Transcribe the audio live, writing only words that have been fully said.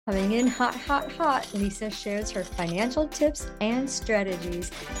Coming in hot, hot, hot, Lisa shares her financial tips and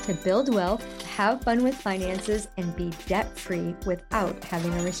strategies to build wealth, have fun with finances, and be debt-free without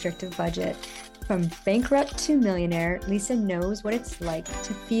having a restrictive budget. From bankrupt to millionaire, Lisa knows what it's like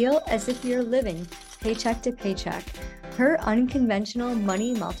to feel as if you're living paycheck to paycheck. Her unconventional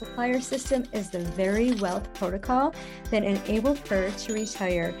money multiplier system is the very wealth protocol that enabled her to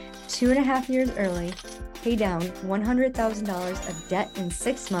retire 2.5 years early, pay down $100,000 of debt in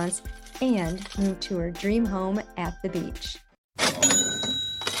 6 months, and move to her dream home at the beach.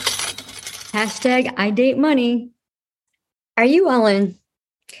 Hashtag I date money. Are you all in?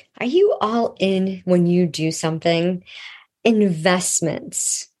 Are you all in when you do something?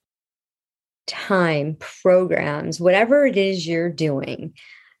 Investments, time, programs, whatever it is you're doing,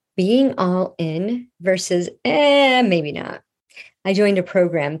 being all in versus maybe not. I joined a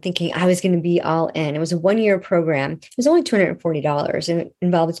program thinking I was going to be all in. It was a 1-year program. It was only $240 and it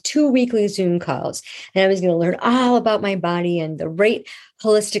involved 2 weekly Zoom calls. And I was going to learn all about my body and the right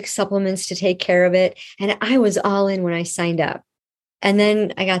holistic supplements to take care of it. And I was all in when I signed up. And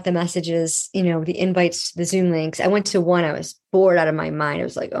then I got the messages, the invites, the Zoom links. I went to one. I was bored out of my mind. I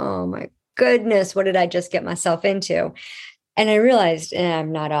was like, oh my goodness, what did I just get myself into? And I realized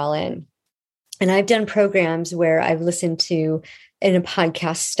I'm not all in. And I've done programs where I've listened to in a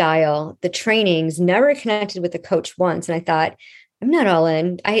podcast style, the trainings, never connected with the coach once. And I thought, I'm not all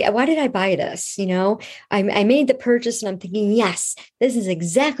in. Why did I buy this? I made the purchase and I'm thinking, yes, this is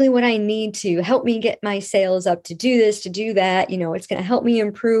exactly what I need to help me get my sales up, to do this, to do that. It's going to help me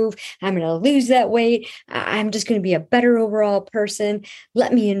improve. I'm going to lose that weight. I'm just going to be a better overall person.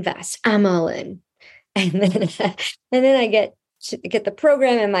 Let me invest. I'm all in. And then I get the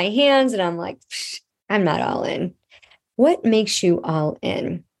program in my hands and I'm like, I'm not all in. What makes you all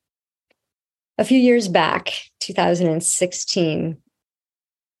in? A few years back, 2016,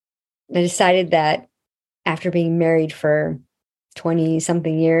 I decided that after being married for 20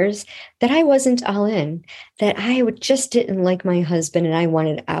 something years, that I wasn't all in, that I just didn't like my husband and I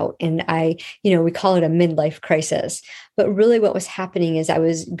wanted out. And we call it a midlife crisis. But really what was happening is I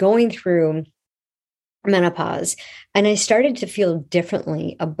was going through menopause and I started to feel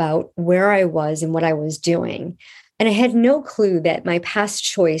differently about where I was and what I was doing. And I had no clue that my past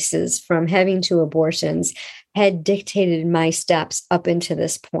choices from having 2 abortions had dictated my steps up into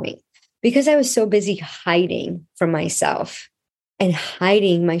this point, because I was so busy hiding from myself and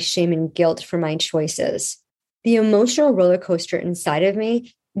hiding my shame and guilt for my choices. The emotional roller coaster inside of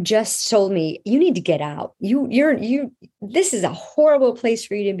me just told me, you need to get out. This is a horrible place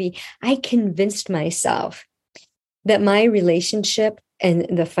for you to be. I convinced myself that my relationship and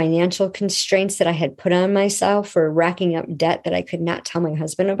the financial constraints that I had put on myself for racking up debt that I could not tell my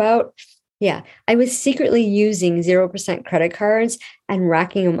husband about. Yeah, I was secretly using 0% credit cards and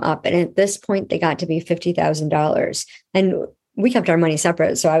racking them up. And at this point, they got to be $50,000. And we kept our money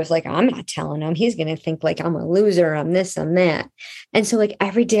separate. So I was like, I'm not telling him. He's going to think like I'm a loser. I'm this, I'm that. And so like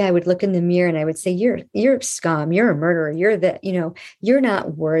every day I would look in the mirror and I would say, you're a scum. You're a murderer. You're you're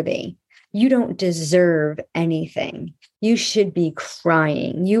not worthy. You don't deserve anything. You should be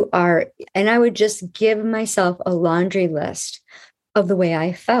crying. You are. And I would just give myself a laundry list of the way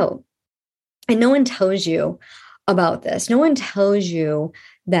I felt. And no one tells you about this. No one tells you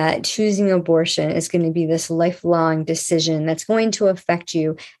that choosing abortion is going to be this lifelong decision that's going to affect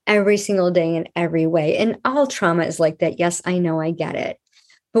you every single day in every way. And all trauma is like that. Yes, I know, I get it.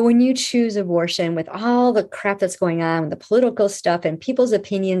 But when you choose abortion with all the crap that's going on, the political stuff and people's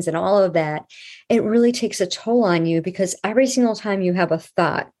opinions and all of that, it really takes a toll on you, because every single time you have a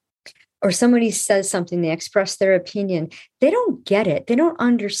thought or somebody says something, they express their opinion, they don't get it. They don't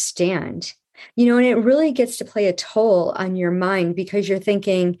understand, and it really gets to play a toll on your mind, because you're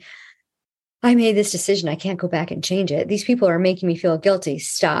thinking, I made this decision. I can't go back and change it. These people are making me feel guilty.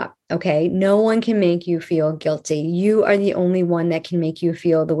 Stop. Okay. No one can make you feel guilty. You are the only one that can make you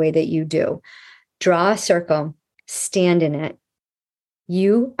feel the way that you do. Draw a circle, stand in it.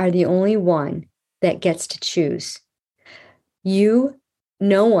 You are the only one that gets to choose. No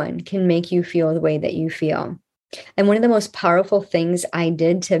one can make you feel the way that you feel. And one of the most powerful things I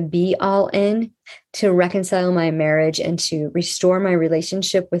did to be all in, to reconcile my marriage and to restore my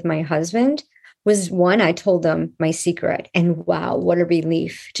relationship with my husband, was one, I told them my secret. And wow, what a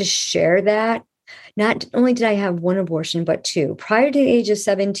relief to share that. Not only did I have 1 abortion, but 2. Prior to the age of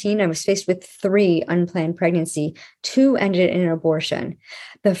 17, I was faced with 3 unplanned pregnancy. 2 ended in an abortion.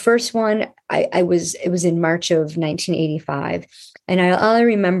 The first one, it was in March of 1985. And all I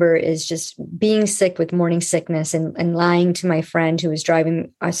remember is just being sick with morning sickness and lying to my friend who was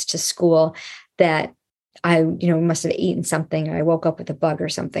driving us to school that must have eaten something. I woke up with a bug or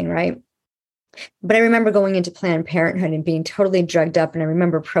something, right? But I remember going into Planned Parenthood and being totally drugged up. And I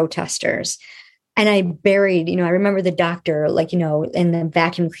remember protesters. And I remember the doctor, in the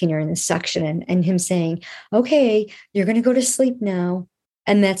vacuum cleaner in the suction and him saying, okay, you're going to go to sleep now.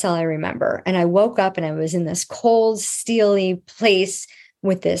 And that's all I remember. And I woke up and I was in this cold, steely place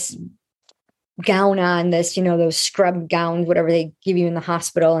with this gown on, those scrub gowns, whatever they give you in the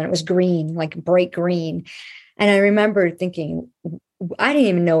hospital. And it was green, like bright green. And I remember thinking, I didn't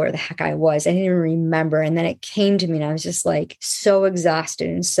even know where the heck I was. I didn't even remember. And then it came to me and I was just like so exhausted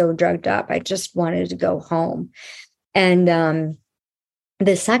and so drugged up. I just wanted to go home. And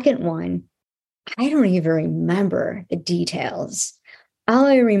the second one, I don't even remember the details. All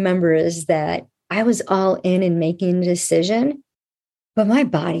I remember is that I was all in making a decision, but my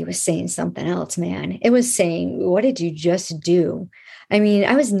body was saying something else, man. It was saying, what did you just do? I mean,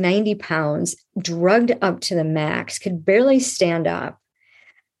 I was 90 pounds, drugged up to the max, could barely stand up,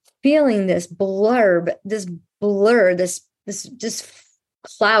 feeling this blur, this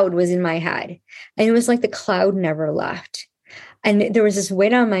cloud was in my head. And it was like the cloud never left. And there was this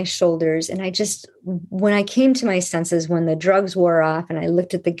weight on my shoulders. And when I came to my senses, when the drugs wore off and I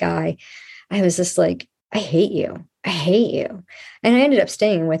looked at the guy, I was just like, I hate you. I hate you. And I ended up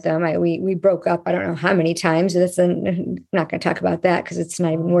staying with them. We broke up. I don't know how many times. I'm not going to talk about that because it's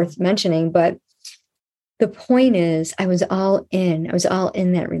not even worth mentioning. But the point is, I was all in. I was all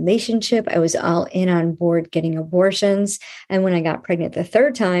in that relationship. I was all in on board getting abortions. And when I got pregnant the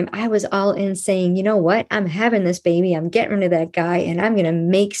third time, I was all in saying, you know what? I'm having this baby. I'm getting rid of that guy and I'm going to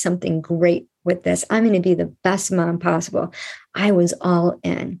make something great with this. I'm going to be the best mom possible. I was all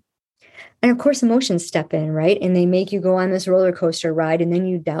in. And of course, emotions step in, right? And they make you go on this roller coaster ride and then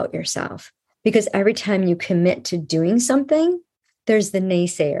you doubt yourself. Because every time you commit to doing something, there's the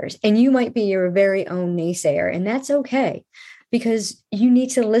naysayers. And you might be your very own naysayer. And that's okay. Because you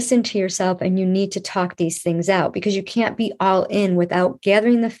need to listen to yourself and you need to talk these things out. Because you can't be all in without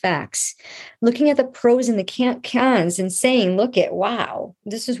gathering the facts, looking at the pros and the cons and saying, wow,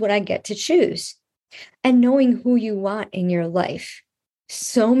 this is what I get to choose. And knowing who you want in your life.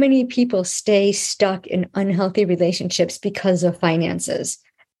 So many people stay stuck in unhealthy relationships because of finances.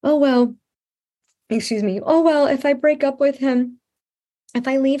 Oh, well, if I break up with him, if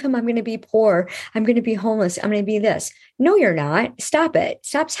I leave him, I'm going to be poor. I'm going to be homeless. I'm going to be this. No, you're not. Stop it.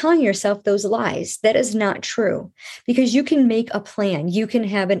 Stop telling yourself those lies. That is not true because you can make a plan. You can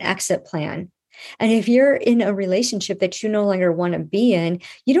have an exit plan. And if you're in a relationship that you no longer want to be in,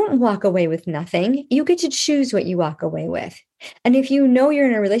 you don't walk away with nothing. You get to choose what you walk away with. And if you know you're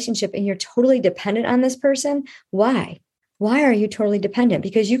in a relationship and you're totally dependent on this person, why? Why are you totally dependent?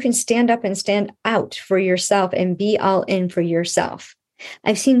 Because you can stand up and stand out for yourself and be all in for yourself.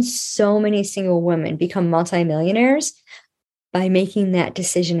 I've seen so many single women become multimillionaires by making that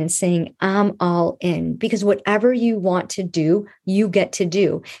decision and saying, I'm all in, because whatever you want to do, you get to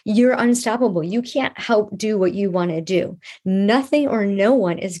do. You're unstoppable. You can't help do what you want to do. Nothing or no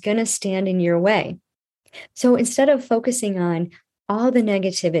one is going to stand in your way. So instead of focusing on all the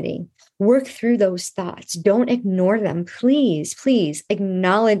negativity, work through those thoughts. Don't ignore them. Please, please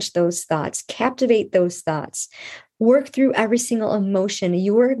acknowledge those thoughts, captivate those thoughts. Work through every single emotion.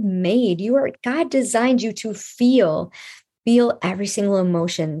 God designed you to feel every single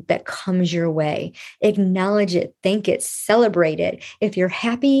emotion that comes your way. Acknowledge it, thank it, celebrate it. If you're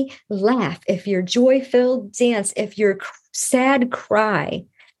happy, laugh. If you're joy-filled, dance. If you're sad, cry.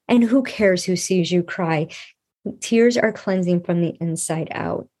 And who cares who sees you cry? Tears are cleansing from the inside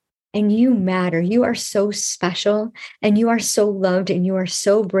out. And you matter. You are so special and you are so loved and you are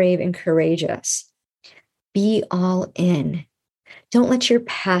so brave and courageous. Be all in. Don't let your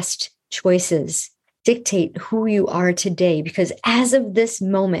past choices dictate who you are today, because as of this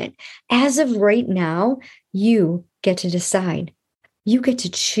moment, as of right now, you get to decide. You get to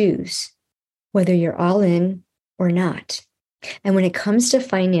choose whether you're all in or not. And when it comes to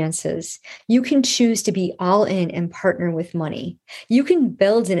finances, you can choose to be all in and partner with money. You can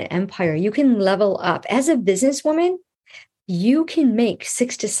build an empire. You can level up. As a businesswoman, you can make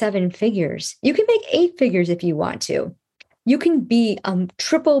 6 to 7 figures. You can make 8 figures if you want to. You can be a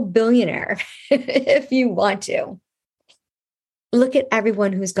triple billionaire if you want to. Look at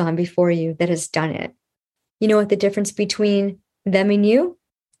everyone who's gone before you that has done it. You know what the difference between them and you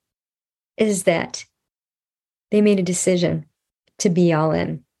is? That they made a decision to be all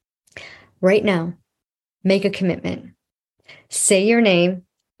in. Right now, make a commitment. Say your name,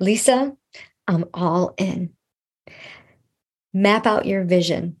 Lisa, I'm all in. Map out your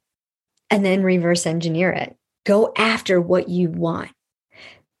vision and then reverse engineer it. Go after what you want.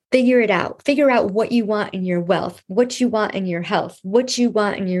 Figure it out. Figure out what you want in your wealth, what you want in your health, what you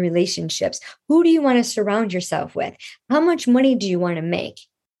want in your relationships. Who do you want to surround yourself with? How much money do you want to make?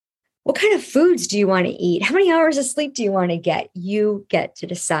 What kind of foods do you want to eat? How many hours of sleep do you want to get? You get to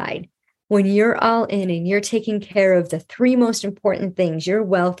decide. When you're all in and you're taking care of the three most important things, your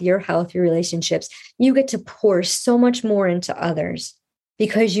wealth, your health, your relationships, you get to pour so much more into others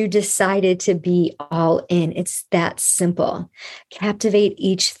because you decided to be all in. It's that simple. Captivate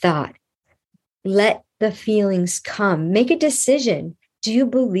each thought. Let the feelings come. Make a decision. Do you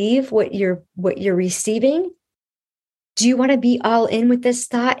believe what you're receiving? Do you want to be all in with this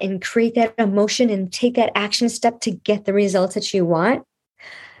thought and create that emotion and take that action step to get the results that you want?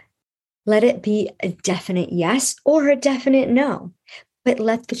 Let it be a definite yes or a definite no, but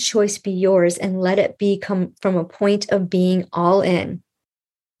let the choice be yours and let it come from a point of being all in.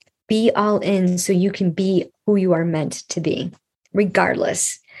 Be all in so you can be who you are meant to be,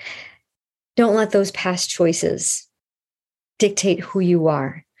 regardless. Don't let those past choices dictate who you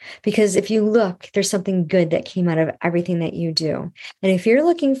are. Because if you look, there's something good that came out of everything that you do. And if you're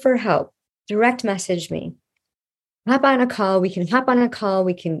looking for help, direct message me. Hop on a call. We can hop on a call.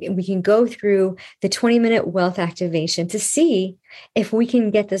 We can go through the 20-minute wealth activation to see if we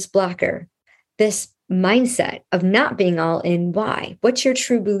can get this blocker, this mindset of not being all in. Why? What's your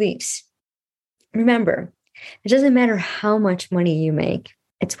true beliefs? Remember, it doesn't matter how much money you make.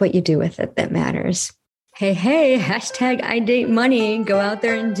 It's what you do with it that matters. Hey, hashtag I date money. Go out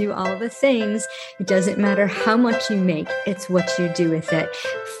there and do all the things. It doesn't matter how much you make. It's what you do with it.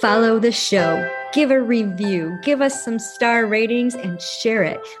 Follow the show. Give a review. Give us some star ratings and share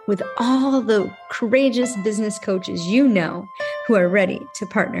it with all the courageous business coaches you know who are ready to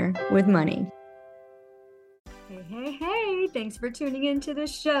partner with money. Hey, thanks for tuning into the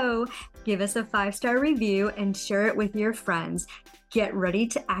show. Give us a 5-star review and share it with your friends. Get ready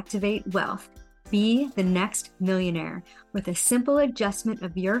to activate wealth. Be the next millionaire with a simple adjustment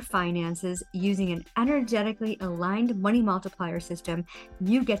of your finances using an energetically aligned money multiplier system.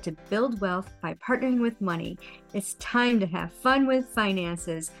 You get to build wealth by partnering with money. It's time to have fun with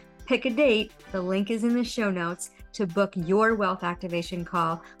finances. Pick a date. The link is in the show notes to book your wealth activation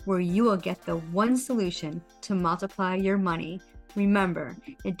call where you will get the one solution to multiply your money. Remember,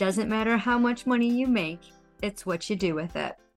 it doesn't matter how much money you make. It's what you do with it.